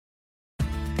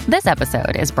This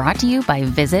episode is brought to you by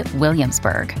Visit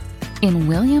Williamsburg. In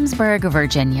Williamsburg,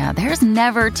 Virginia, there's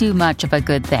never too much of a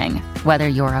good thing. Whether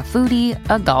you're a foodie,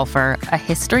 a golfer, a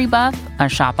history buff, a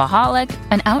shopaholic,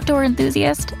 an outdoor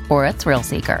enthusiast, or a thrill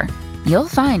seeker, you'll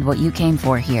find what you came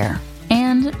for here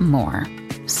and more.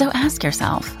 So ask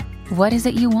yourself, what is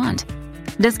it you want?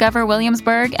 Discover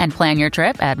Williamsburg and plan your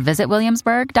trip at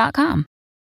visitwilliamsburg.com.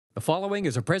 The following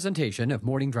is a presentation of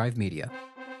Morning Drive Media.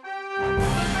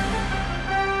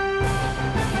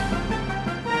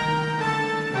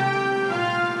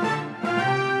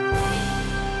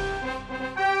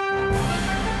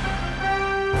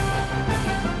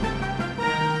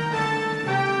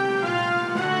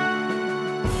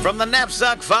 From the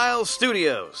Knapsack Files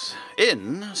Studios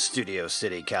in Studio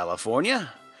City,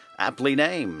 California, aptly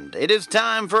named, it is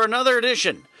time for another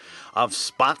edition of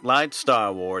Spotlight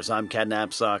Star Wars. I'm Ken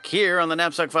Knapsack here on the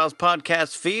Knapsack Files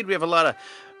podcast feed. We have a lot of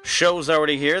shows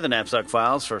already here, the Knapsack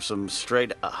Files, for some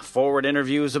straight forward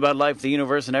interviews about life, the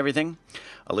universe, and everything.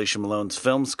 Alicia Malone's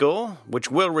Film School,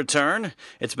 which will return.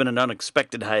 It's been an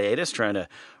unexpected hiatus, trying to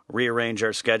rearrange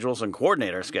our schedules and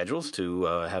coordinate our schedules to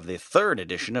have the third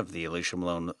edition of the Alicia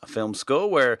Malone Film School,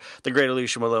 where the great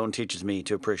Alicia Malone teaches me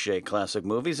to appreciate classic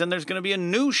movies. And there's going to be a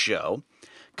new show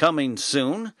coming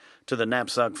soon to the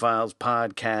Knapsack Files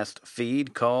podcast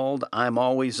feed called I'm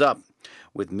Always Up,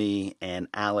 with me and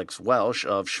Alex Welsh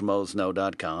of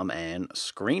schmoesknow.com and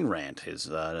Screen Rant, his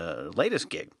latest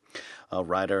gig. A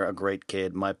writer, a great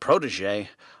kid, my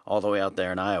protege, all the way out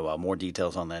there in Iowa. More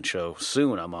details on that show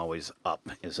soon. I'm Always Up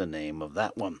is the name of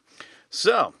that one.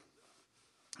 So,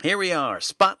 here we are,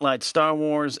 Spotlight Star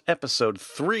Wars Episode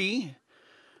 3,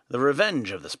 The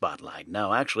Revenge of the Spotlight.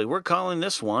 Now, actually, we're calling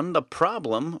this one The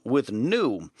Problem with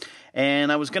New.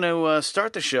 And I was going to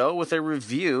start the show with a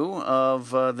review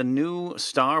of the new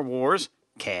Star Wars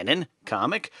canon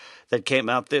comic that came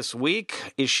out this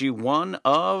week, issue 1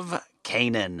 of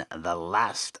Kanan, the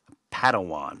Last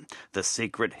Padawan, The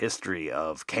Secret History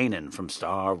of Kanan from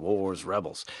Star Wars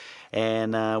Rebels.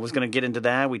 And I was going to get into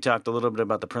that. We talked a little bit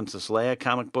about the Princess Leia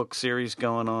comic book series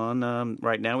going on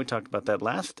right now. We talked about that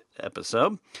last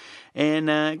episode. And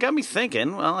it got me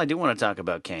thinking, well, I do want to talk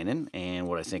about Kanan and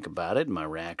what I think about it, my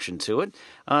reaction to it.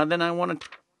 Then I wanted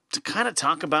to kind of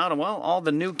talk about, well, all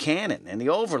the new canon and the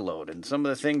overload and some of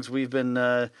the things we've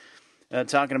been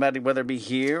talking about, whether it be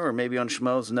here or maybe on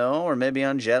Schmoes Know or maybe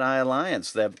on Jedi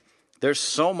Alliance, that there's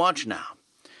so much now.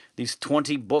 These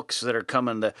 20 books that are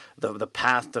coming, the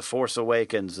Path to Force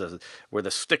Awakens, where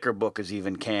the sticker book is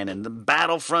even canon, the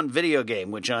Battlefront video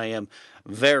game, which I am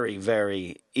very,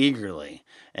 very eagerly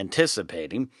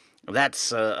anticipating.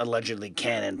 That's allegedly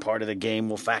canon. Part of the game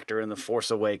will factor in the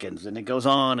Force Awakens, and it goes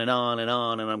on and on and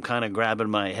on, and I'm kind of grabbing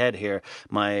my head here.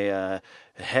 My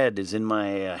head is in my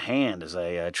hand as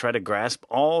I try to grasp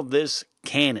all this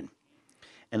canon,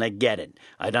 and I get it.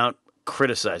 I'm not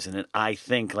criticizing it. I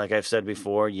think, like I've said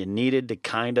before, you needed to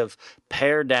kind of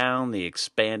pare down the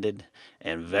expanded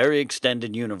and very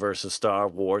extended universe of Star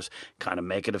Wars, kind of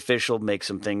make it official, make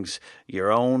some things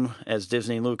your own as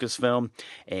Disney Lucasfilm,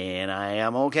 and I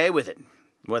am okay with it.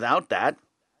 Without that,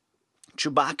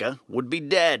 Chewbacca would be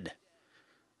dead.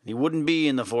 He wouldn't be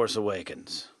in The Force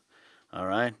Awakens. All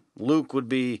right? Luke would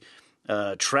be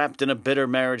trapped in a bitter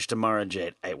marriage to Mara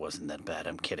Jade. It wasn't that bad,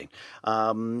 I'm kidding.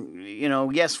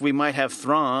 Yes, we might have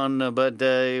Thrawn, but,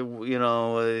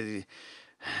 then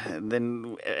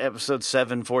Episode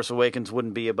 7, Force Awakens,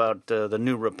 wouldn't be about the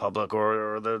New Republic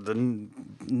or the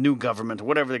new government or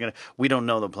whatever they're going to... We don't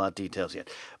know the plot details yet.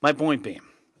 My point being,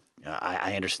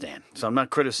 I understand, so I'm not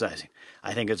criticizing.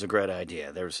 I think it's a great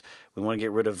idea. We want to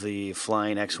get rid of the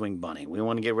flying X-Wing bunny. We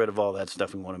want to get rid of all that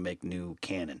stuff. We want to make new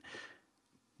canon.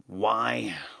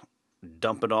 Why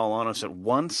dump it all on us at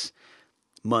once?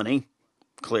 Money,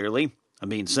 clearly. I'm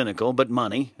being cynical, but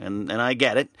money, and I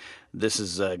get it. This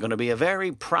is going to be a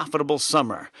very profitable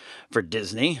summer for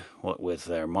Disney, what with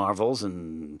their Marvels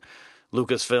and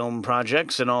Lucasfilm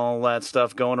projects and all that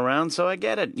stuff going around, so I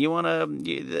get it.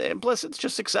 Plus it's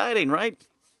just exciting, right?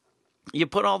 You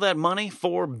put all that money,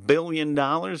 $4 billion,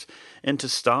 into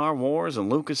Star Wars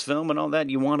and Lucasfilm and all that,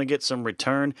 you want to get some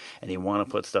return, and you want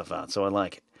to put stuff out, so I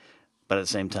like it. But at the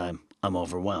same time, I'm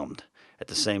overwhelmed. At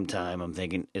the same time, I'm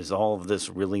thinking, is all of this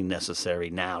really necessary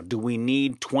now? Do we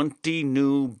need 20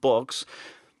 new books,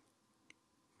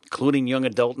 including young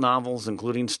adult novels,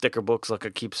 including sticker books, like I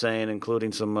keep saying,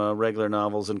 including some regular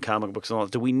novels and comic books and all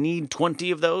that? Do we need 20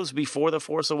 of those before The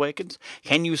Force Awakens?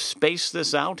 Can you space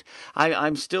this out?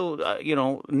 I'm still,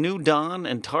 New Dawn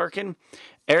and Tarkin,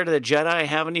 Heir to the Jedi, I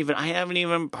haven't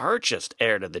even purchased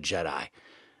Heir to the Jedi.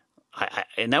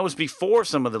 and that was before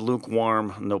some of the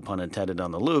lukewarm, no pun intended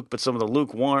on the Luke, but some of the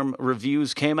lukewarm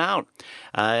reviews came out.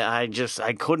 I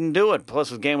couldn't do it.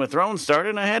 Plus, with Game of Thrones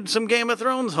started, I had some Game of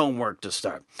Thrones homework to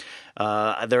start.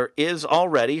 There is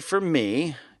already, for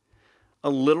me, a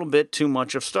little bit too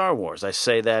much of Star Wars. I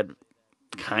say that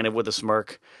kind of with a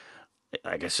smirk.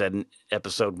 Like I said in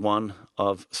episode 1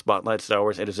 of Spotlight Star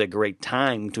Wars, it is a great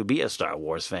time to be a Star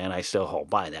Wars fan. I still hold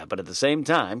by that. But at the same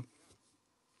time,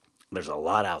 there's a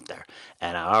lot out there.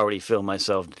 And I already feel my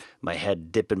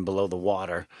head dipping below the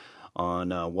water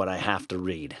on what I have to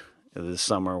read this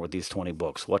summer with these 20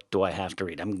 books. What do I have to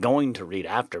read? I'm going to read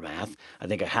Aftermath. I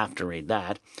think I have to read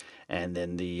that. And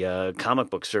then the comic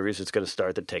book series that's going to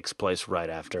start that takes place right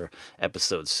after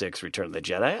Episode 6, Return of the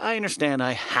Jedi. I understand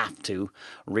I have to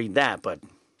read that, but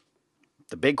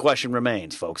the big question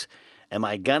remains, folks. Am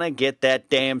I going to get that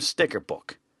damn sticker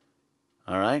book?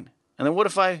 All right? And then what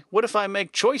if I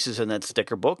make choices in that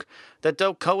sticker book that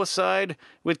don't coincide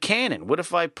with canon? What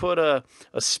if I put a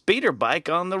speeder bike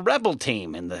on the Rebel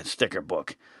team in the sticker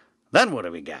book? Then what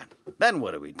do we got? Then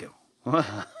what do we do?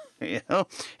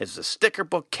 Is the sticker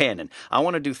book canon? I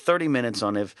want to do 30 minutes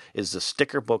on is the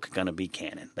sticker book going to be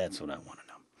canon? That's what I want to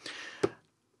know.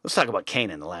 Let's talk about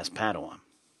Kanan, the last Padawan.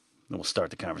 Then we'll start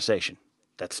the conversation.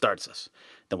 That starts us.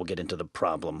 Then we'll get into the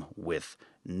problem with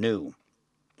New.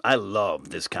 I love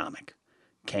this comic,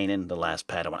 Kanan, the Last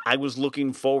Padawan. I was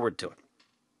looking forward to it.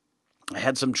 I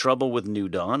had some trouble with New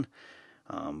Dawn.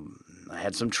 I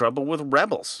had some trouble with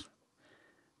Rebels.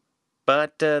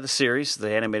 But the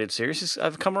animated series,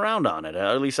 I've come around on it. Or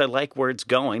at least I like where it's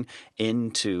going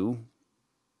into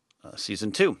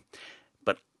season 2.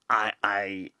 But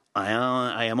I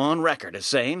am on record as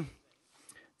saying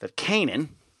that Kanan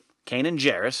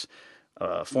Jarrus,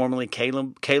 formerly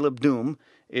Caleb Doom,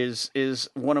 is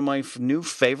one of my new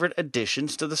favorite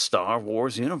additions to the Star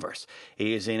Wars universe.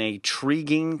 He is an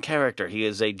intriguing character. He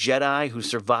is a Jedi who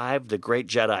survived the Great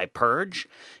Jedi Purge.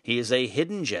 He is a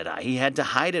hidden Jedi. He had to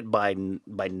hide it by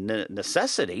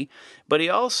necessity, but he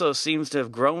also seems to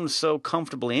have grown so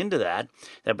comfortably into that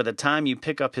by the time you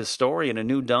pick up his story in A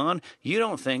New Dawn, you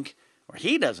don't think, or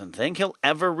he doesn't think, he'll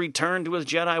ever return to his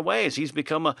Jedi ways. He's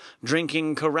become a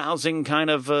drinking, carousing kind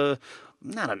of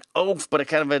not an oaf, but a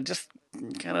kind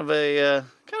of a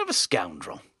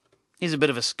scoundrel. He's a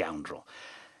bit of a scoundrel.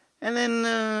 And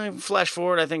then flash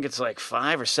forward, I think it's like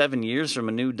 5 or 7 years from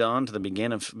A New Dawn to the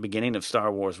beginning of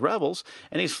Star Wars Rebels,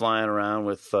 and he's flying around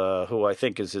with who I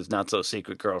think is his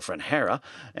not-so-secret girlfriend, Hera,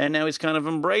 and now he's kind of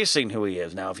embracing who he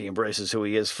is. Now, if he embraces who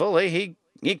he is fully,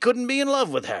 he couldn't be in love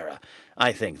with Hera.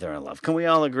 I think they're in love. Can we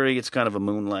all agree it's kind of a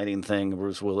moonlighting thing,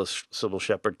 Bruce Willis, Sybil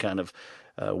Shepherd kind of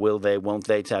will they, won't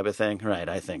they type of thing? Right,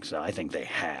 I think so. I think they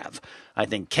have. I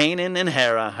think Kanan and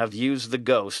Hera have used the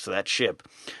Ghost, that ship,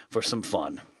 for some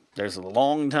fun. There's a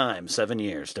long time, 7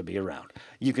 years, to be around.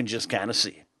 You can just kind of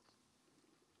see it.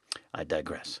 I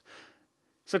digress.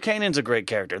 So Kanan's a great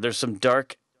character. There's some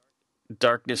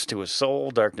darkness to his soul,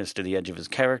 darkness to the edge of his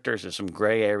characters. There's some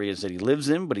gray areas that he lives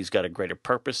in, but he's got a greater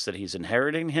purpose that he's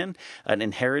inheriting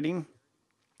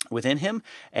within him,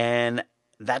 and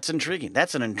that's intriguing.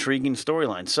 That's an intriguing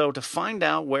storyline. So to find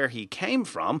out where he came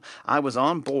from, I was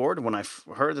on board when I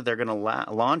heard that they're going to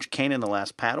launch Kanan the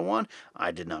Last Padawan. I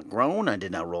did not groan. I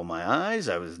did not roll my eyes.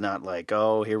 I was not like,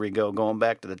 oh, here we go, going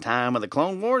back to the time of the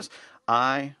Clone Wars.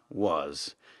 I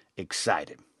was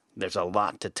excited. There's a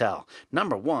lot to tell.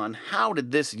 Number one, how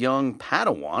did this young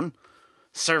Padawan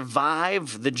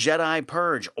survive the Jedi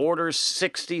Purge? Order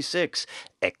 66.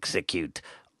 Execute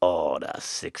Order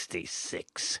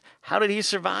 66. How did he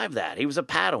survive that? He was a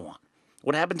Padawan.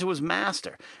 What happened to his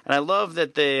master? And I love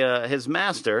that his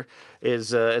master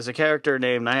is a character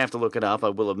named, I have to look it up, I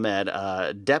will admit,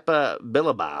 Depa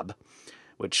Billabab,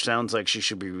 which sounds like she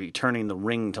should be returning the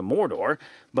ring to Mordor.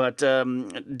 But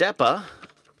Depa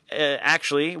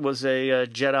actually was a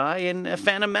Jedi in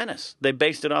Phantom Menace. They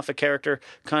based it off a character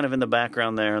kind of in the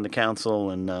background there in the council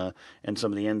and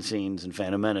some of the end scenes in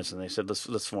Phantom Menace, and they said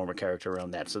let's form a character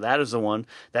around that. So that is the one.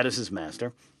 That is his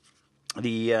master.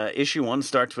 The issue 1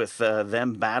 starts with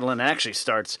them battling. It actually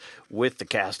starts with the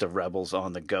cast of Rebels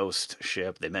on the Ghost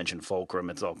ship. They mention Fulcrum.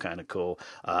 It's all kind of cool.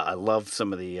 I love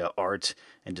some of the art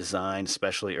and design,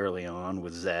 especially early on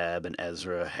with Zeb and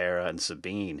Ezra, Hera, and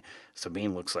Sabine.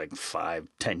 Sabine looks like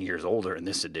 5-10 years older in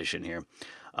this edition here.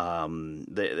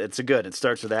 It's a good. It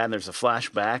starts with that, and there's a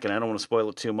flashback, and I don't want to spoil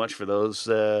it too much for those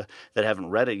that haven't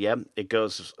read it yet. It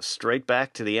goes straight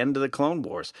back to the end of the Clone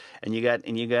Wars, and you got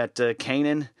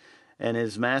Kanan and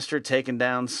his master taking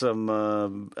down some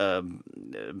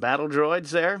battle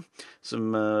droids there,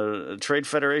 some Trade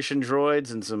Federation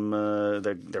droids, and some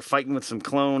they're fighting with some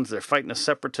clones. They're fighting a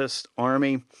separatist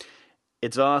army,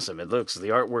 It's awesome. The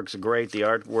artwork's great. The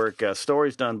artwork,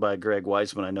 story's done by Greg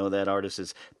Weisman. I know that artist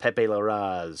is Pepe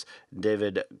Larraz,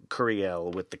 David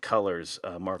Curiel with the colors.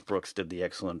 Mark Brooks did the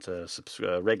excellent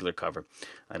regular cover.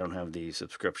 I don't have the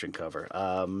subscription cover.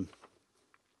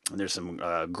 There's some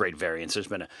great variants. There's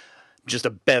been just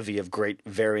a bevy of great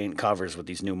variant covers with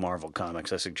these new Marvel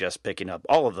comics. I suggest picking up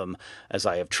all of them, as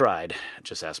I have tried.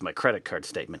 Just ask my credit card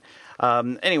statement.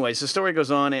 Anyways, the story goes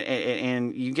on,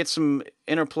 and you get some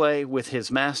interplay with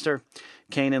his master,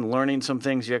 Kanan, learning some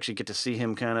things. You actually get to see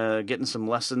him kind of getting some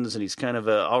lessons, and he's kind of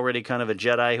already kind of a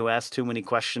Jedi who asks too many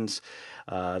questions.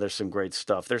 There's some great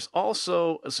stuff. There's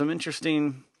also some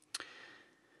interesting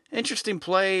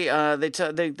play.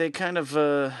 They kind of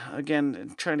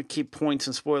again trying to keep points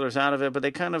and spoilers out of it, but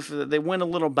they win a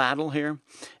little battle here,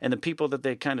 and the people that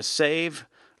they kind of save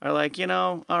are like,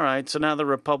 all right, so now the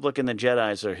Republic and the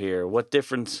Jedis are here. What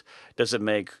difference does it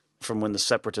make from when the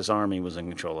Separatist army was in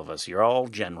control of us? You're all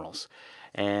generals.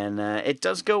 And it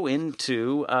does go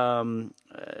into Depa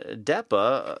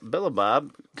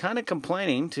Billabong kind of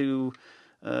complaining to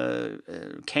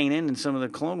Kanan and some of the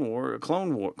clone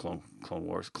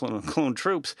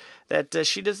troops that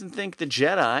she doesn't think the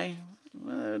Jedi.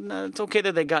 It's okay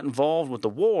that they got involved with the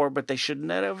war, but they should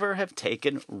never have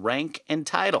taken rank and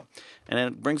title. And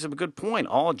it brings up a good point.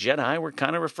 All Jedi were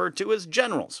kind of referred to as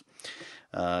generals.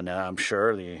 Now, I'm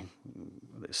sure the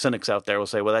cynics out there will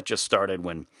say, well, that just started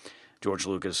when George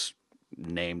Lucas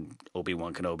named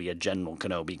Obi-Wan Kenobi a General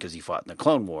Kenobi because he fought in the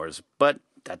Clone Wars. But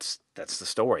that's the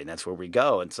story, and that's where we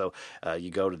go. And so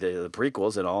you go to the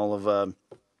prequels, and all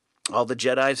the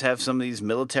Jedis have some of these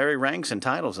military ranks and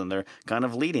titles, and they're kind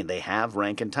of leading. They have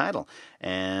rank and title.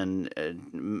 And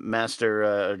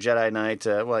Master Jedi Knight,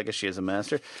 well, I guess she is a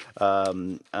master.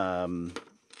 Depa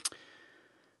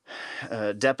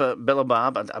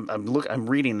Billabong. I'm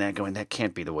reading that, going, that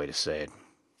can't be the way to say it.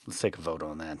 Let's take a vote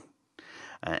on that.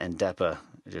 And Depa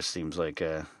just seems like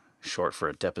short for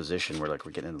a deposition. We're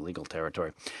getting into legal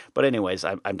territory. But anyways,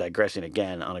 I'm digressing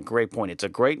again on a great point. It's a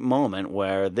great moment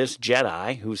where this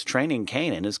Jedi who's training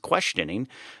Kanan is questioning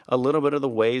a little bit of the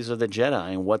ways of the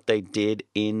Jedi and what they did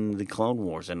in the Clone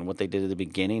Wars and what they did at the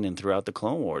beginning and throughout the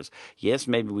Clone Wars. Yes,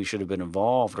 maybe we should have been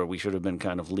involved, or we should have been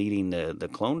kind of leading the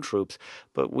clone troops,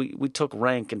 but we took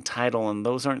rank and title, and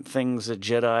those aren't things that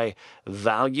Jedi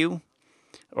value.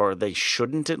 Or they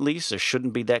shouldn't, at least. There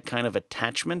shouldn't be that kind of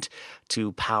attachment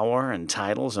to power and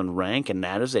titles and rank, and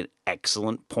that is an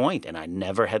excellent point, and I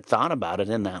never had thought about it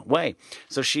in that way.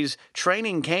 So she's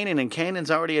training Kanan, and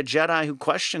Kanan's already a Jedi who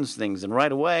questions things, and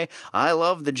right away, I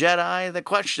love the Jedi that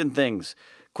question things.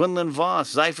 Quinlan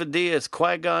Vos, Zypha Diaz,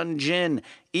 Qui-Gon Jinn,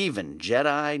 even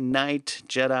Jedi Knight,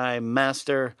 Jedi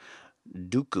Master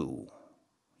Dooku.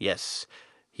 Yes,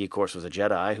 he, of course, was a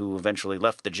Jedi who eventually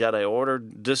left the Jedi Order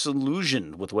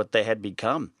disillusioned with what they had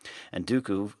become. And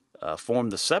Dooku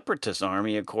formed the Separatist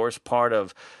army, of course, part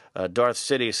of Darth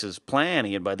Sidious's plan.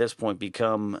 He had by this point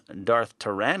become Darth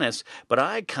Tyrannus, but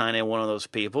I kind of one of those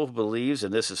people who believes,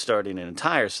 and this is starting an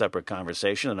entire separate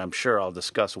conversation, and I'm sure I'll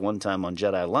discuss one time on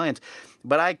Jedi Alliance,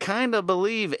 but I kind of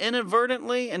believe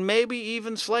inadvertently and maybe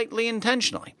even slightly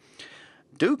intentionally,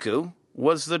 Dooku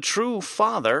was the true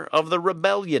father of the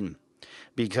rebellion.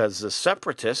 Because the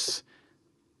Separatists,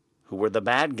 who were the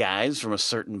bad guys from a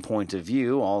certain point of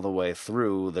view all the way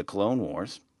through the Clone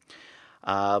Wars,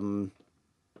 the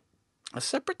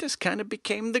Separatists kind of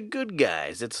became the good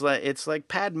guys. It's like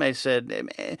Padme said,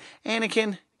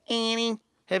 Anakin, Annie,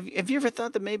 have you ever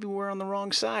thought that maybe we're on the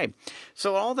wrong side?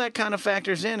 So all that kind of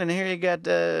factors in, and here you got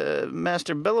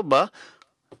Master Billabong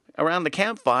around the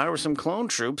campfire with some clone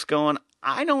troops going,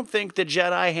 I don't think the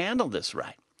Jedi handled this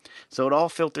right. So it all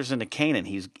filters into Kanan.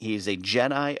 He's a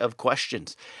Jedi of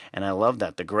questions, and I love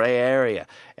that, the gray area.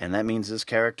 And that means this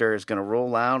character is going to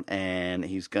roll out, and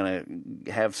he's going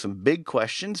to have some big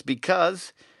questions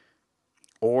because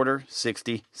Order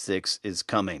 66 is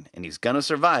coming, and he's going to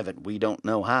survive it. We don't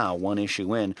know how. One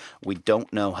issue in, we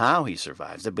don't know how he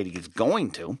survives it, but he's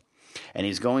going to. And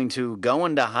he's going to go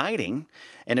into hiding.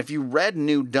 And if you read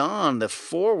New Dawn, the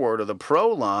foreword or the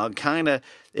prologue,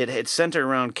 it centered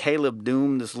around Caleb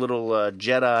Dume, this little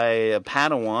Jedi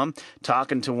Padawan,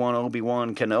 talking to one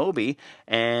Obi-Wan Kenobi.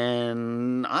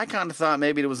 And I kind of thought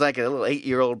maybe it was like a little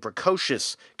 8-year-old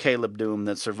precocious Caleb Dume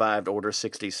that survived Order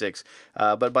 66.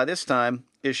 But by this time,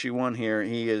 issue 1 here,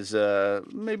 he is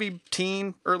maybe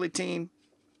teen, early teen,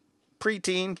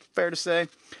 preteen, fair to say.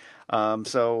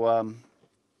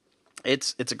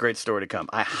 It's a great story to come.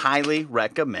 I highly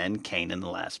recommend Kanan the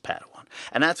Last Padawan.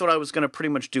 And that's what I was going to pretty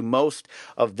much do most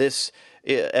of this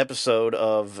episode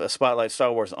of Spotlight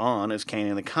Star Wars on, is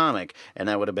Kanan the comic. And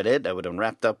that would have been it. I would have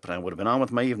wrapped up and I would have been on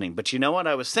with my evening. But you know what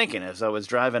I was thinking as I was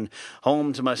driving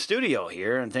home to my studio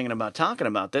here and thinking about talking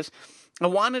about this? I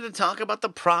wanted to talk about the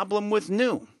problem with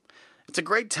new. It's a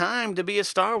great time to be a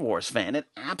Star Wars fan. It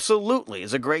absolutely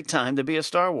is a great time to be a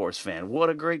Star Wars fan. What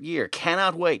a great year.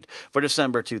 Cannot wait for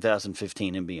December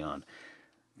 2015 and beyond.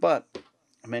 But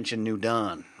I mentioned New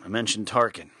Dawn. I mentioned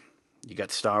Tarkin. You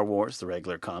got Star Wars, the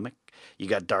regular comic. You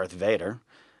got Darth Vader.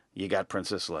 You got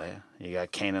Princess Leia. You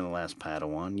got Kanan the Last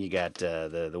Padawan. You got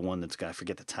the one that's got, I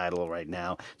forget the title right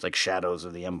now. It's like Shadows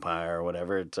of the Empire or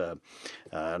whatever. It's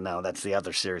no, that's the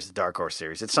other series, the Dark Horse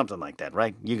series. It's something like that,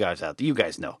 right? You guys out there, you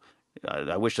guys know.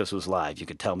 I wish this was live. You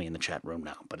could tell me in the chat room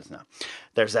now, but it's not.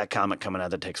 There's that comic coming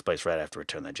out that takes place right after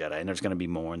Return of the Jedi, and there's going to be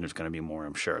more, and there's going to be more,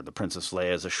 I'm sure. The Princess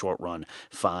Leia is a short-run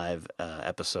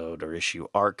 5-episode or issue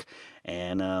arc,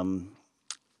 and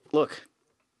look,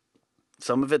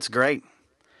 some of it's great.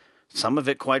 Some of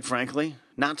it, quite frankly,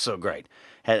 not so great.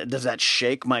 Does that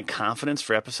shake my confidence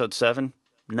for Episode 7?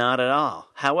 Not at all.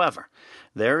 However,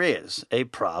 there is a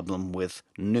problem with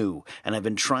new, and I've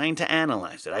been trying to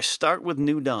analyze it. I start with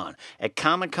New Dawn. At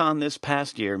Comic-Con this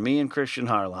past year, me and Christian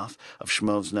Harloff of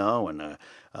Schmoes Know and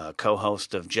a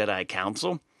co-host of Jedi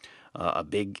Council, a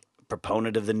big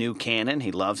proponent of the new canon.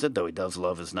 He loves it, though he does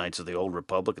love his Knights of the Old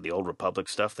Republic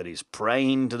stuff that he's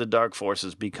praying to the Dark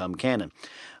Forces become canon.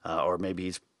 Or maybe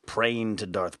he's praying to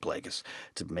Darth Plagueis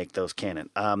to make those canon.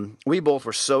 We both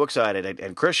were so excited,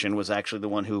 and Christian was actually the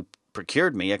one who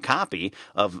procured me a copy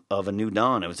of A New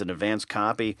Dawn. It was an advanced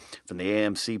copy from the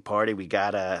AMC party. We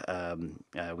got our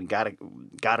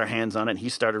hands on it. And he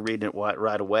started reading it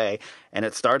right away, and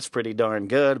it starts pretty darn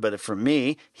good. But for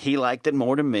me, he liked it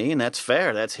more than me, and that's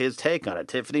fair. That's his take on it.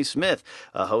 Tiffany Smith,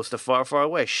 a host of Far, Far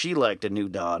Away, she liked A New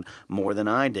Dawn more than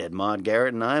I did. Maude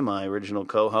Garrett and I, my original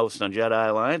co-host on Jedi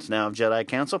Alliance, now of Jedi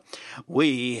Council,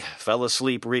 we fell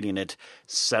asleep reading it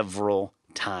several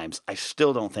times. I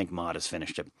still don't think Maude has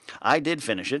finished it. I did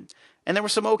finish it, and there were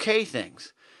some okay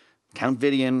things. Count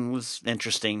Vidian was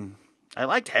interesting. I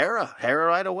liked Hera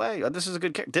right away. This is a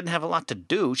good character. Didn't have a lot to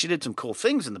do. She did some cool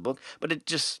things in the book, but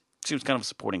she was kind of a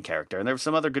supporting character, and there were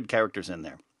some other good characters in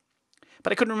there.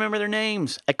 But I couldn't remember their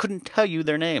names. I couldn't tell you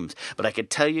their names. But I could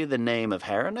tell you the name of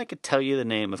Hera, and I could tell you the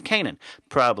name of Kanan.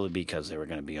 Probably because they were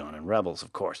going to be on in Rebels,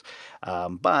 of course.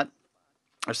 But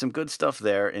there's some good stuff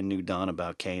there in New Dawn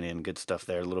about Kanan, good stuff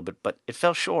there a little bit, but it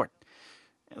fell short.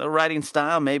 The writing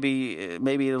style, maybe a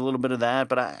little bit of that,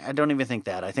 but I don't even think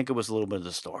that. I think it was a little bit of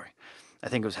the story. I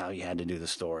think it was how you had to do the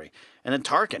story. And then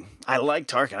Tarkin. I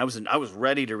liked Tarkin. I was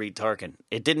ready to read Tarkin.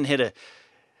 It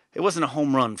wasn't a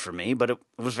home run for me, but it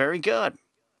was very good.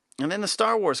 And then the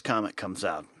Star Wars comic comes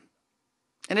out.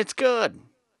 And it's good.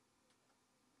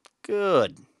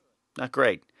 Good. Not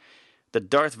great. The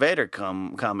Darth Vader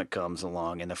comic comes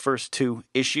along, and the first 2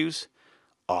 issues,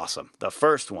 awesome. The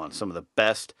first one, some of the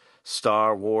best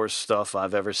Star Wars stuff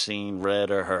I've ever seen,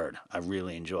 read, or heard. I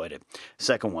really enjoyed it.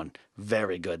 Second one,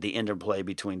 very good. The interplay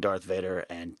between Darth Vader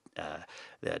and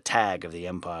the tag of the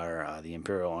Empire, the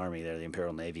Imperial Army there, the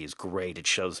Imperial Navy, is great. It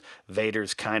shows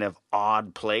Vader's kind of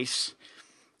odd place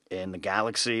in the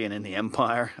galaxy and in the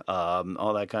Empire,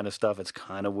 all that kind of stuff. It's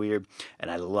kind of weird,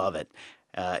 and I love it.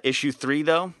 Issue 3,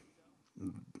 though,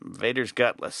 Vader's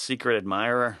got a secret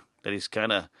admirer that he's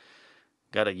kind of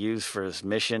got to use for his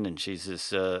mission, and she's this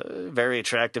very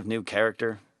attractive new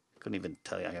character. Couldn't even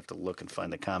tell you. I have to look and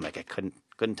find the comic. I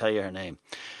couldn't tell you her name.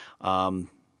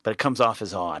 But it comes off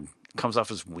as odd. It comes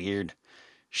off as weird.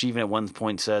 She even at one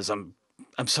point says, I'm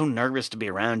so nervous to be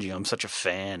around you. I'm such a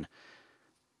fan.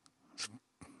 It's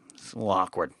a little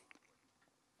awkward.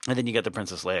 And then you got the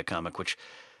Princess Leia comic, which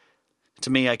to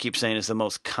me, I keep saying is the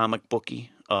most comic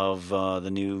booky of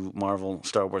the new Marvel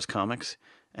Star Wars comics.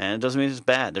 And it doesn't mean it's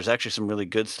bad. There's actually some really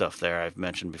good stuff there I've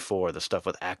mentioned before. The stuff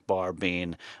with Akbar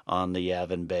being on the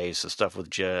Yavin base, the stuff with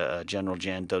General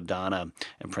Jan Dodonna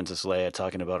and Princess Leia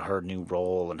talking about her new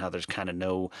role and how there's kind of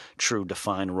no true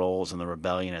defined roles in the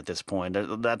rebellion at this point.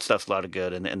 That stuff's a lot of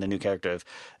good. And the new character of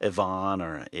Yvonne,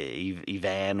 or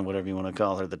Yvan, whatever you want to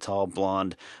call her, the tall,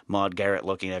 blonde, Maude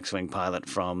Garrett-looking X-Wing pilot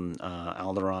from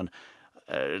Alderaan.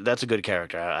 That's a good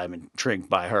character. I'm intrigued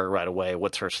by her right away.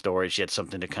 What's her story? She had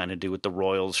something to kind of do with the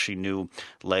royals. She knew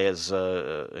Leia's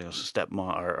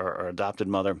stepmom or adopted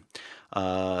mother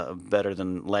better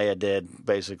than Leia did,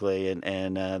 basically.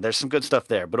 And there's some good stuff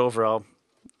there. But overall,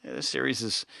 the series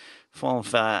is falling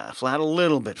flat a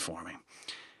little bit for me.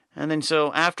 And then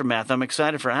so Aftermath. I'm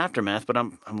excited for Aftermath, but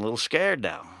I'm a little scared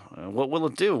now. What will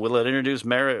it do? Will it introduce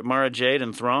Mara Jade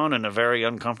and Thrawn in a very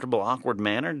uncomfortable, awkward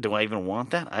manner? Do I even want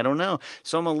that? I don't know.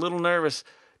 So I'm a little nervous.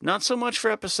 Not so much for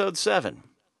Episode 7.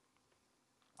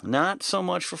 Not so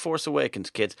much for Force Awakens,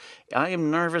 kids. I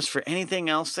am nervous for anything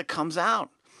else that comes out.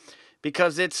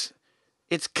 Because it's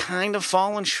kind of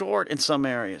fallen short in some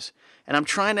areas. And I'm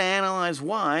trying to analyze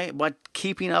why, but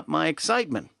keeping up my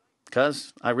excitement.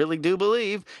 Because I really do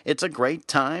believe it's a great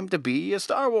time to be a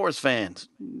Star Wars fan.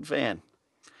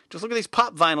 Just look at these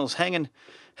pop vinyls hanging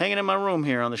in my room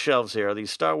here on the shelves here.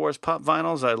 These Star Wars pop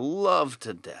vinyls I love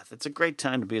to death. It's a great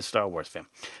time to be a Star Wars fan.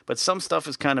 But some stuff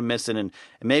is kind of missing, and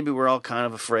maybe we're all kind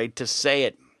of afraid to say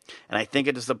it. And I think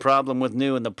it is the problem with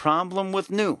new. And the problem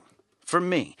with new, for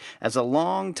me, as a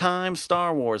longtime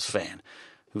Star Wars fan,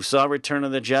 who saw Return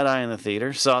of the Jedi in the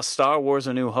theater, saw Star Wars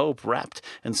A New Hope wrapped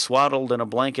and swaddled in a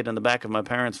blanket in the back of my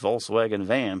parents' Volkswagen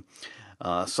van,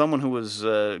 someone who was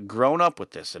grown up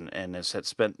with this and has had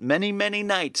spent many, many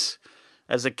nights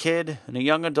as a kid and a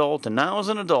young adult and now as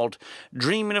an adult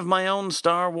dreaming of my own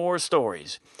Star Wars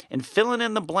stories and filling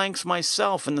in the blanks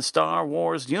myself in the Star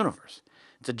Wars universe.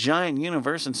 It's a giant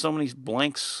universe and so many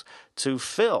blanks to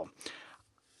fill.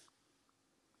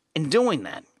 In doing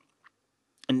that,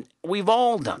 and we've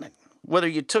all done it. Whether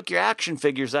you took your action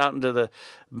figures out into the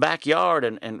backyard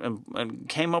and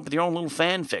came up with your own little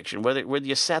fan fiction, whether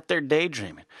you sat there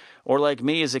daydreaming, or like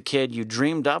me as a kid, you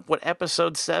dreamed up what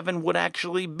Episode 7 would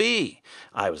actually be.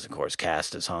 I was, of course,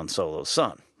 cast as Han Solo's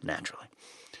son, naturally.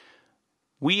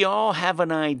 We all have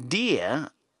an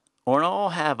idea, or all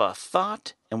have a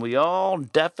thought, and we all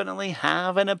definitely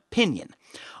have an opinion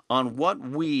on what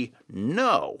we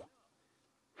know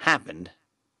happened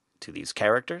to these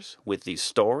characters, with these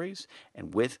stories,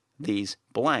 and with these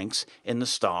blanks in the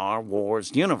Star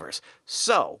Wars universe.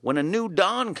 So, when A New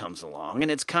Dawn comes along, and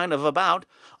it's kind of about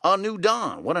A New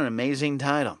Dawn, what an amazing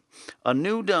title. A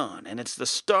New Dawn, and it's the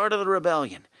start of the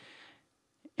rebellion.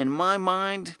 In my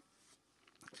mind,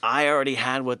 I already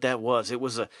had what that was. It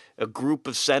was a group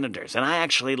of senators, and I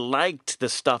actually liked the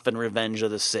stuff in Revenge of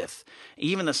the Sith.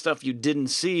 Even the stuff you didn't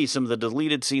see, some of the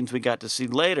deleted scenes we got to see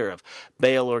later of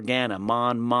Bail Organa,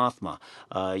 Mon Mothma.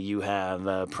 You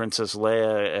have Princess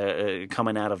Leia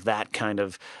coming out of that kind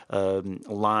of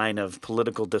line of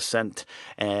political dissent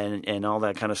and all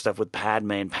that kind of stuff with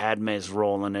Padme and Padme's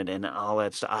role in it and all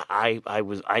that stuff. I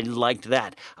liked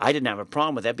that. I didn't have a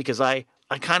problem with that because I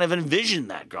kind of envisioned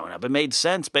that growing up. It made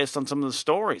sense based on some of the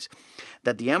stories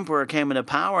that the Emperor came into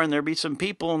power and there'd be some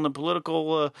people in the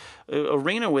political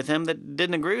arena with him that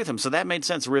didn't agree with him. So that made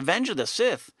sense. Revenge of the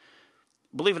Sith,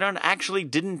 believe it or not, actually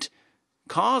didn't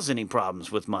cause any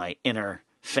problems with my inner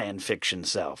fan fiction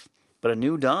self. But A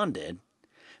New Dawn did.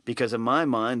 Because in my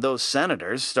mind, those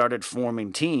senators started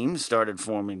forming teams, started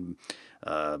forming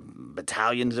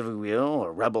battalions, if you will,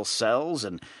 or rebel cells,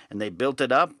 and they built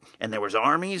it up, and there was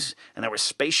armies, and there were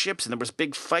spaceships, and there was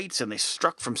big fights, and they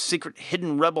struck from secret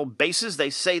hidden rebel bases. They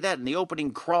say that in the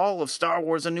opening crawl of Star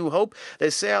Wars A New Hope.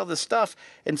 They say all this stuff.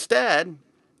 Instead,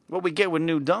 what we get with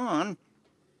New Dawn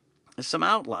is some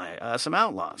outlaws,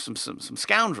 some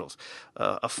scoundrels,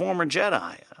 a former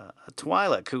Jedi, a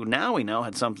Twi'lek, who now we know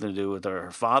had something to do with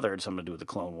her father, had something to do with the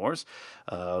Clone Wars,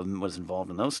 was involved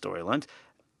in those storylines.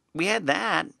 We had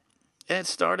that, and it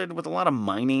started with a lot of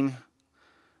mining,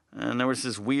 and there was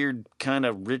this weird kind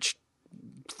of rich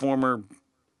former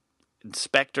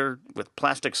inspector with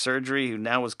plastic surgery who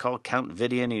now was called Count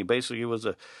Vidian. He basically was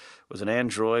an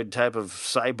android type of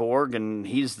cyborg, and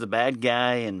he's the bad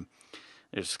guy, and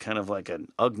there's kind of like an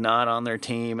Ugnaught on their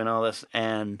team and all this,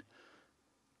 and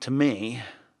to me,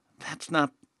 that's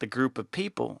not the group of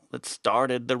people that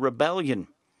started the rebellion.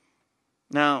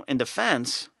 Now, in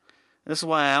defense, this is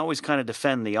why I always kind of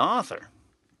defend the author,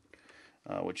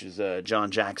 which is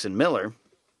John Jackson Miller.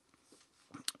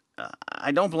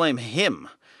 I don't blame him.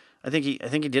 I think he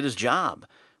did his job.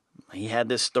 He had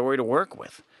this story to work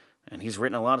with, and he's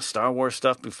written a lot of Star Wars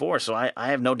stuff before, so I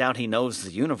have no doubt he knows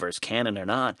the universe, canon or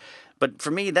not. But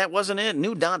for me, that wasn't it.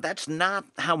 New Dawn, that's not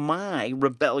how my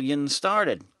rebellion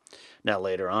started. Now,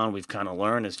 later on, we've kind of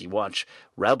learned as you watch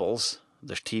Rebels,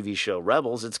 the TV show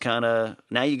Rebels, it's kind of,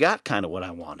 now you got kind of what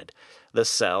I wanted. The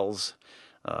cells,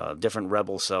 different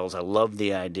rebel cells. I love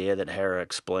the idea that Hera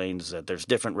explains that there's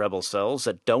different rebel cells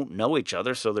that don't know each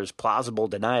other, so there's plausible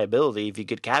deniability if you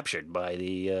get captured by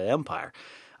the Empire.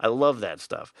 I love that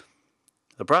stuff.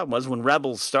 The problem was when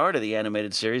Rebels started the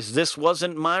animated series, this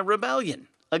wasn't my rebellion.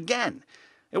 Again,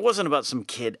 it wasn't about some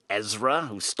kid Ezra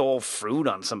who stole fruit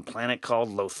on some planet called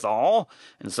Lothal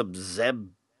and some Zeb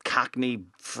Cockney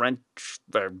French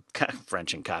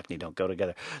and Cockney don't go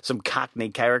together. Some Cockney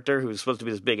character who's supposed to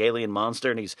be this big alien monster,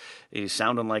 and he's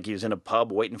sounding like he's in a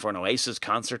pub waiting for an Oasis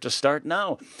concert to start.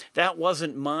 No, that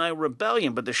wasn't my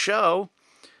rebellion. But the show,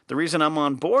 the reason I'm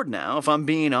on board now, if I'm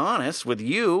being honest with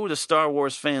you, the Star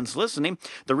Wars fans listening,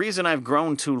 the reason I've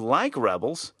grown to like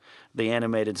Rebels, the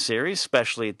animated series,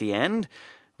 especially at the end,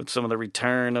 with some of the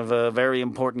return of a very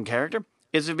important character,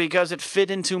 is it because it fit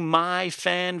into my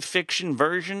fan fiction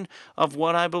version of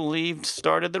what I believed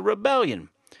started the rebellion?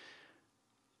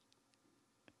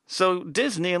 So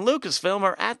Disney and Lucasfilm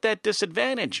are at that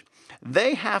disadvantage.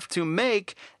 They have to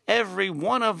make every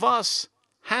one of us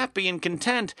happy and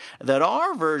content that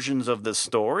our versions of the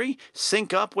story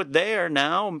sync up with they're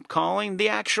now calling the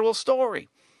actual story.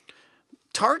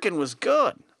 Tarkin was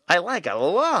good. I like a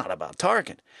lot about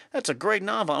Tarkin. That's a great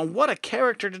novel, and what a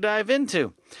character to dive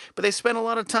into. But they spent a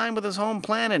lot of time with his home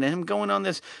planet and him going on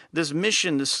this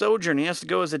mission, this sojourn. He has to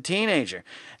go as a teenager.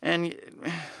 And,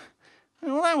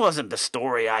 well, that wasn't the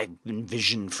story I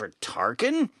envisioned for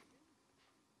Tarkin.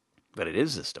 But it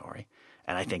is the story,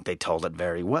 and I think they told it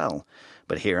very well.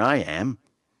 But here I am,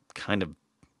 kind of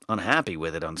unhappy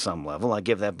with it on some level. I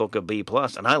give that book a B+,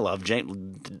 and I love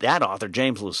that author,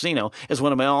 James Luceno, is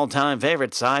one of my all-time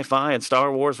favorite sci-fi and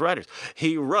Star Wars writers.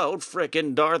 He wrote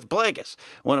frickin' Darth Plagueis,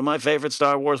 one of my favorite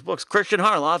Star Wars books. Christian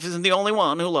Harloff isn't the only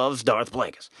one who loves Darth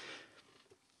Plagueis.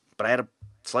 But I had a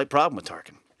slight problem with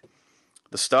Tarkin.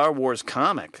 The Star Wars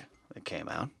comic that came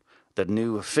out, the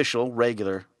new official,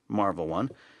 regular Marvel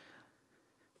one,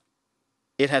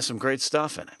 it has some great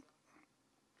stuff in it.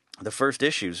 The first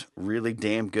issue's really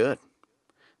damn good.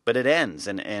 But it ends,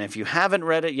 and if you haven't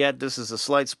read it yet, this is a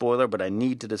slight spoiler, but I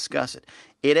need to discuss it.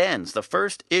 It ends, the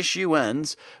first issue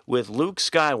ends with Luke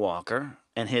Skywalker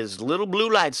and his little blue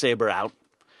lightsaber out,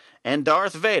 and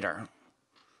Darth Vader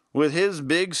with his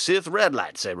big Sith red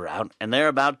lightsaber out, and they're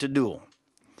about to duel.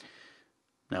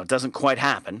 Now, it doesn't quite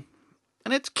happen,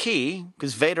 and it's key,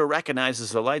 because Vader recognizes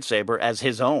the lightsaber as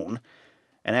his own,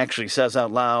 and actually says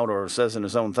out loud, or says in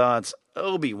his own thoughts,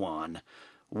 Obi-Wan,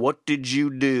 what did you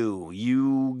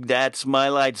do? That's my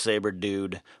lightsaber,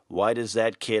 dude. Why does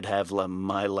that kid have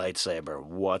my lightsaber?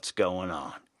 What's going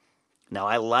on? Now,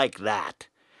 I like that.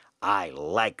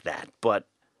 But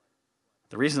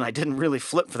the reason I didn't really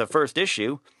flip for the first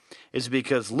issue is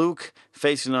because Luke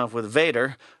facing off with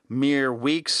Vader, mere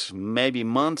weeks, maybe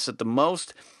months at the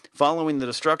most, following the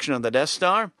destruction of the Death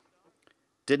Star,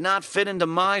 did not fit into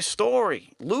my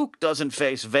story. Luke doesn't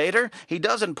face Vader. He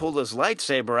doesn't pull his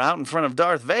lightsaber out in front of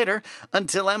Darth Vader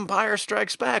until Empire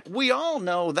Strikes Back. We all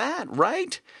know that,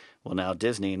 right? Well, now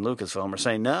Disney and Lucasfilm are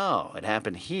saying, no, it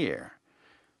happened here.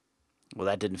 Well,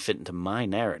 that didn't fit into my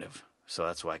narrative, so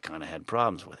that's why I kind of had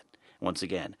problems with it. Once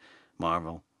again,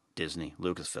 Marvel, Disney,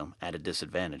 Lucasfilm at a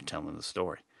disadvantage telling the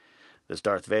story.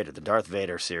 The Darth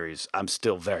Vader series, I'm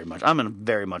very much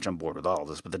on board with all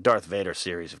this, but the Darth Vader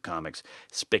series of comics,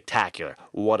 spectacular.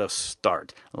 What a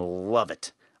start. Love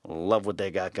it. Love what they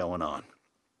got going on.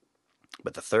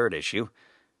 But the third issue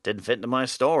didn't fit into my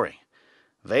story.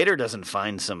 Vader doesn't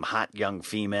find some hot young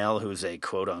female who's a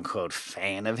quote-unquote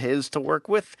fan of his to work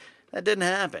with. That didn't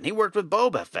happen. He worked with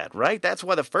Boba Fett, right? That's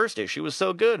why the first issue was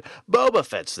so good. Boba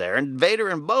Fett's there, and Vader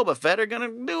and Boba Fett are going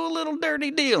to do a little dirty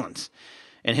dealings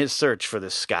in his search for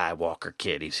this Skywalker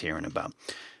kid he's hearing about.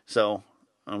 So,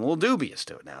 I'm a little dubious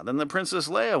to it now. Then the Princess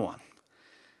Leia one.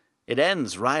 It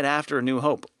ends right after A New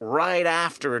Hope.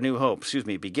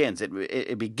 It begins.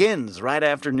 It begins right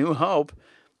after New Hope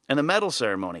and the medal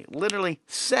ceremony. Literally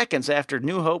seconds after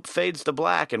New Hope fades to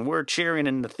black and we're cheering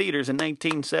in the theaters in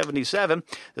 1977.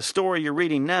 The story you're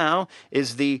reading now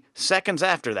is the seconds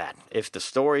after that. If the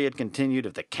story had continued,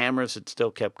 if the cameras had still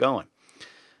kept going.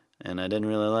 And I didn't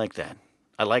really like that.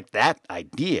 I liked that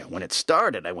idea. When it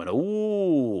started, I went,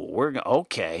 ooh,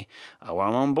 okay, I'm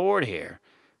on board here.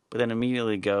 But then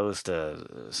immediately goes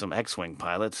to some X-Wing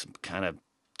pilots kind of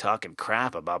talking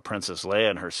crap about Princess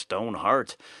Leia and her stone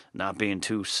heart, not being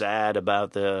too sad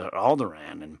about the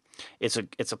Alderaan. And it's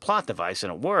a plot device,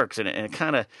 and it works, and it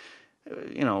kind of,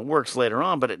 works later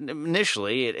on, but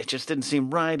initially it just didn't seem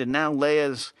right, and now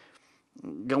Leia's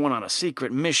going on a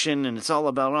secret mission, and it's all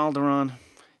about Alderaan.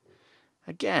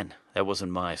 Again, that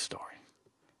wasn't my story.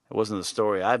 It wasn't the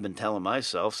story I've been telling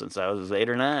myself since I was 8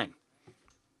 or 9.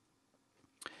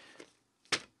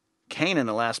 Kanan,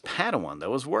 the Last Padawan, though,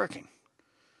 was working.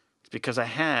 It's because I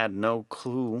had no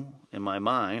clue in my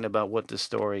mind about what this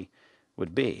story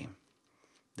would be.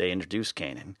 They introduced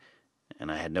Kanan,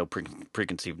 and I had no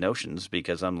preconceived notions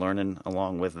because I'm learning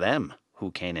along with them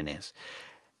who Kanan is.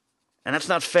 And that's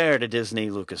not fair to Disney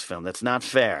Lucasfilm. That's not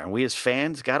fair. And we as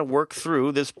fans got to work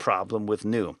through this problem with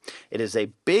new. It is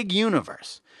a big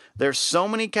universe. There's so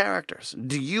many characters.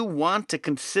 Do you want to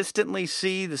consistently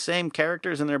see the same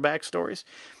characters and their backstories?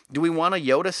 Do we want a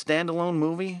Yoda standalone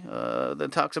movie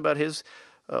that talks about his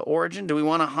origin? Do we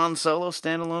want a Han Solo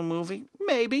standalone movie?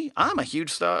 Maybe. I'm a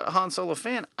huge Han Solo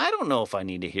fan. I don't know if I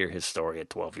need to hear his story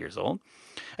at 12 years old.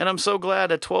 And I'm so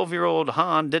glad a 12-year-old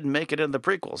Han didn't make it in the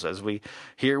prequels, as we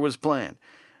hear was planned.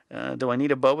 Do I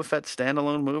need a Boba Fett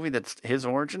standalone movie that's his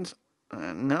origins?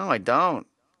 No, I don't.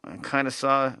 I kind of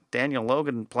saw Daniel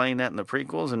Logan playing that in the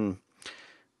prequels, and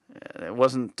it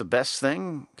wasn't the best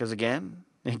thing, because, again,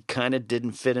 it kind of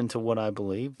didn't fit into what I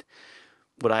believed,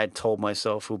 what I had told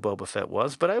myself who Boba Fett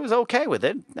was, but I was okay with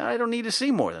it. I don't need to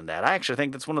see more than that. I actually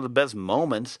think that's one of the best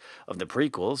moments of the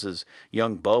prequels, is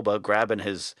young Boba grabbing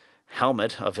his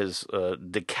helmet of his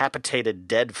decapitated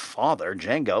dead father,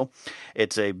 Jango.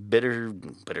 It's a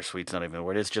bittersweet's not even a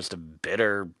word, it's just a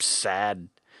bitter, sad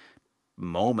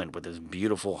moment with this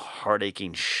beautiful,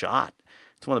 heart-aching shot.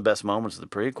 It's one of the best moments of the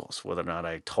prequels, whether or not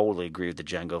I totally agree with the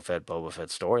Jango Fett, Boba Fett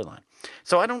storyline.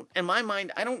 So in my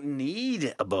mind, I don't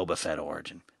need a Boba Fett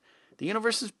origin. The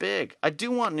universe is big. I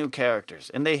do want new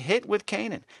characters, and they hit with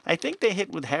Kanan. I think they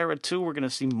hit with Hera too. We're going to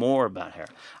see more about Hera.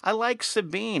 I like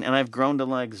Sabine, and I've grown to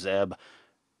like Zeb,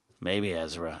 maybe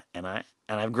Ezra, and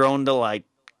I've grown to like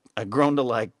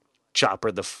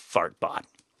Chopper the fart bot.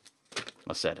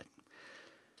 I said it.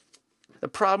 The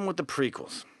problem with the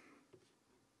prequels,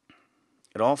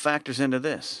 it all factors into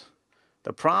this.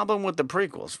 The problem with the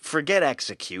prequels, forget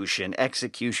execution.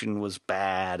 Execution was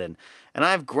bad, and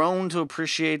I've grown to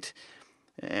appreciate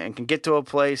and can get to a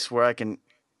place where I can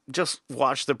just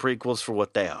watch the prequels for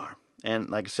what they are. And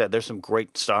like I said, there's some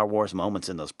great Star Wars moments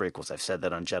in those prequels. I've said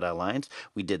that on Jedi Alliance.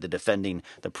 We did the Defending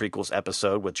the Prequels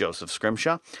episode with Joseph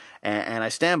Scrimshaw, and I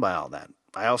stand by all that.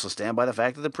 I also stand by the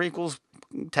fact that the prequels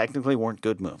technically weren't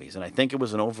good movies, and I think it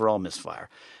was an overall misfire.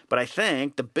 But I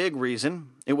think the big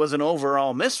reason it was an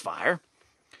overall misfire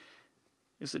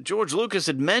is that George Lucas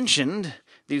had mentioned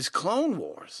these Clone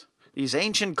Wars, these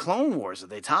ancient Clone Wars that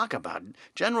they talk about.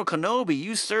 General Kenobi,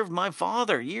 you served my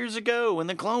father years ago in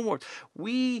the Clone Wars.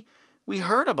 We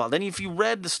heard about it. Then if you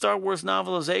read the Star Wars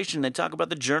novelization, they talk about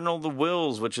the Journal of the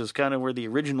Whills, which is kind of where the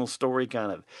original story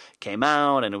kind of came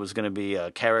out, and it was going to be a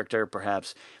character,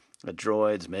 perhaps the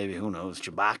droids, maybe, who knows,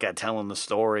 Chewbacca telling the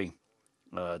story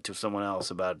to someone else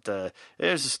about,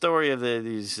 there's a story of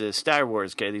these Star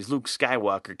Wars, these Luke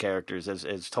Skywalker characters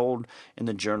as told in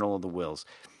the Journal of the Whills.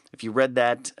 If you read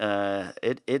that,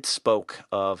 it spoke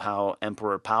of how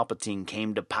Emperor Palpatine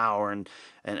came to power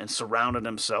and surrounded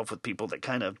himself with people that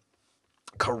kind of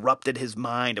corrupted his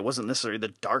mind. It wasn't necessarily the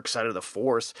dark side of the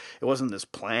Force. It wasn't this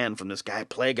plan from this guy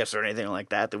Plagueis or anything like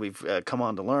that we've come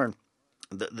on to learn.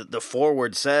 The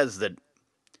foreword says that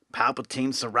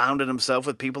Palpatine surrounded himself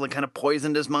with people that kind of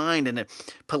poisoned his mind, and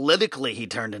politically he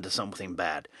turned into something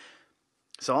bad.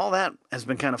 So all that has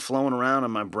been kind of flowing around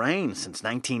in my brain since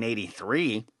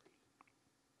 1983.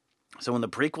 So when the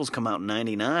prequels come out in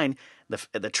 99,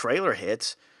 the trailer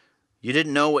hits, you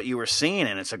didn't know what you were seeing,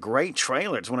 and it's a great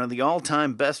trailer. It's one of the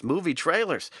all-time best movie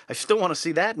trailers. I still want to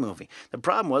see that movie. The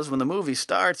problem was when the movie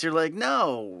starts, you're like,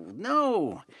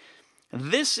 no.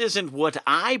 This isn't what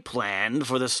I planned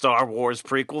for the Star Wars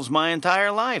prequels my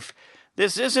entire life.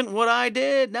 This isn't what I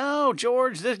did. No,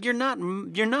 George, you're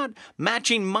not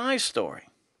matching my story.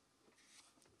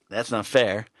 That's not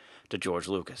fair to George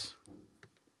Lucas.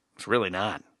 It's really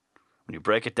not. When you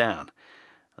break it down,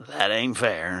 that ain't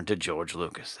fair to George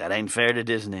Lucas. That ain't fair to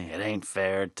Disney. It ain't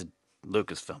fair to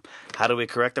Lucasfilm. How do we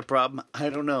correct the problem? I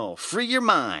don't know. Free your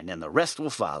mind, and the rest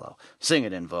will follow. Sing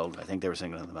it, En Vogue. I think they were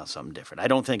singing about something different. I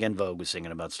don't think En Vogue was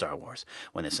singing about Star Wars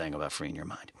when they sang about freeing your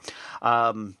mind.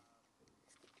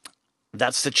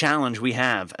 That's the challenge we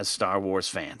have as Star Wars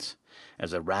fans.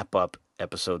 As I wrap up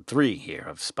episode 3 here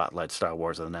of Spotlight Star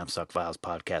Wars on the Knapsack Files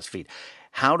podcast feed.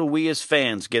 How do we as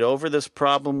fans get over this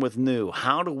problem with new?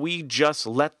 How do we just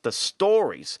let the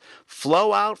stories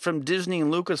flow out from Disney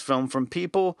and Lucasfilm from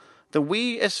people that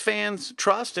we as fans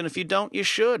trust? And if you don't, you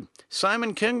should.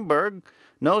 Simon Kinberg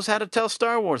knows how to tell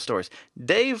Star Wars stories.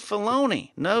 Dave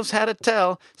Filoni knows how to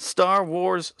tell Star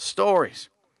Wars stories.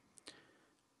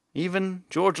 Even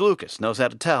George Lucas knows how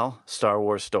to tell Star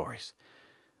Wars stories.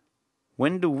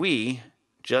 When do we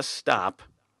just stop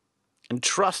and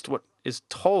trust what is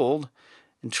told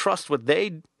and trust what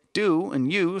they do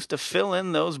and use to fill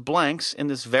in those blanks in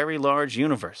this very large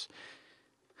universe?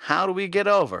 How do we get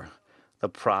over the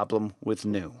problem with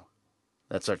new?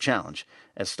 That's our challenge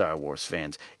as Star Wars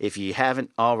fans. If you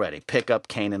haven't already, pick up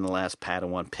Kanan and the Last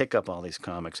Padawan, pick up all these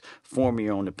comics, form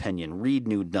your own opinion, read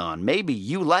New Dawn. Maybe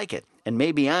you like it, and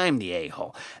maybe I'm the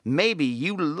a-hole. Maybe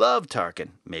you love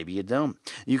Tarkin, maybe you don't.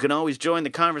 You can always join the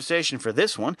conversation for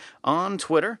this one on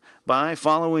Twitter by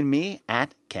following me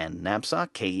at Ken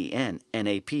Napzok,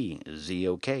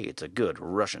 Kennapzok. It's a good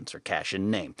Russian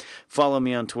Circassian name. Follow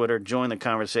me on Twitter, join the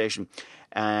conversation,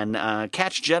 and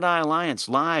catch Jedi Alliance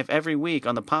live every week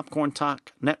on the Popcorn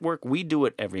Talk Network. We do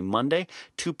it every Monday,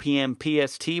 2 p.m.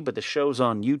 PST, but the show's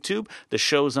on YouTube. The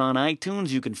show's on iTunes.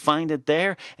 You can find it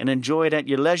there and enjoy it at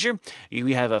your leisure.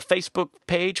 We have a Facebook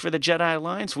page for the Jedi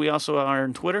Alliance. We also are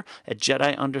on Twitter at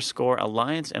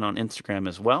Jedi_Alliance and on Instagram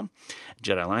as well.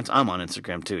 Jedi Alliance. I'm on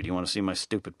Instagram too. Do you want to see my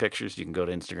stupid pictures? You can go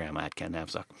to Instagram at Ken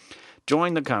Napzok.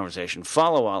 Join the conversation.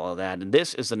 Follow all of that. And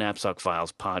this is the Napzok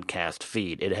Files podcast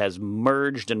feed. It has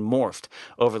merged and morphed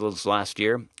over this last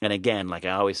year. And again, like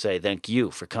I always say, thank you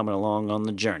for coming along on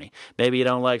the journey. Maybe you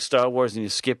don't like Star Wars and you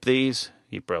skip these.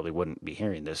 You probably wouldn't be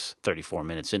hearing this 34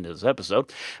 minutes into this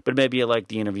episode. But maybe you like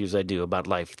the interviews I do about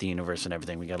life, the universe, and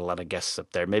everything. We got a lot of guests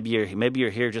up there. Maybe you're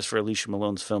here just for Alicia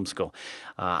Malone's film school.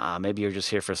 Maybe you're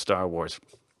just here for Star Wars.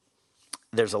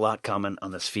 There's a lot coming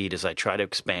on this feed as I try to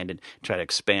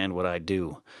expand what I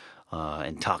do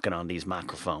and talking on these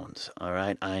microphones. All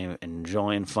right, I am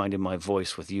enjoying finding my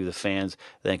voice with you, the fans.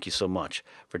 Thank you so much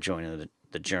for joining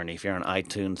the journey. If you're on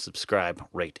iTunes, subscribe,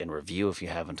 rate, and review if you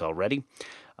haven't already.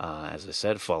 As I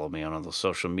said, follow me on all the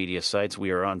social media sites.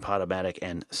 We are on Podomatic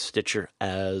and Stitcher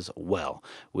as well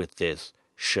with this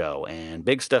show, and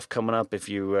big stuff coming up if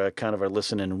you kind of are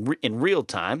listening in real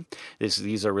time.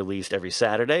 These are released every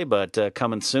Saturday, but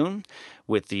coming soon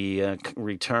with the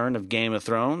return of Game of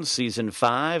Thrones Season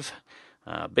 5.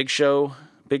 Big show,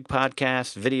 big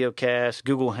podcast, video cast,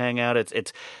 Google Hangout.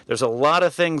 It's there's a lot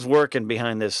of things working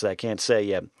behind this I can't say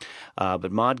yet,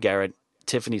 but Maude Garrett,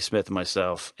 Tiffany Smith,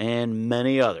 myself, and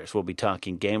many others will be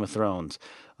talking Game of Thrones.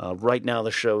 Right now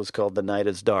the show is called The Night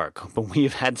is Dark, but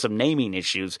we've had some naming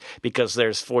issues because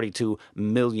there's 42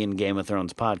 million Game of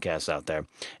Thrones podcasts out there,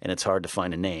 and it's hard to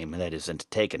find a name that isn't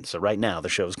taken. So right now the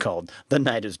show is called The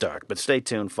Night is Dark, but stay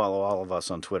tuned. Follow all of us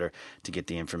on Twitter to get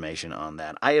the information on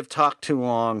that. I have talked too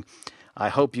long. I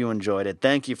hope you enjoyed it.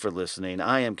 Thank you for listening.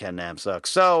 I am Ken Napzok.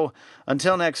 So,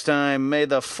 until next time, may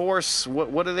the Force,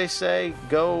 what do they say,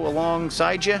 go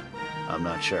alongside you? I'm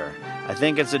not sure. I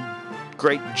think it's a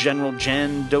great General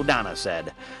Jen Dodonna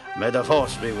said, may the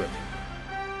Force be with you.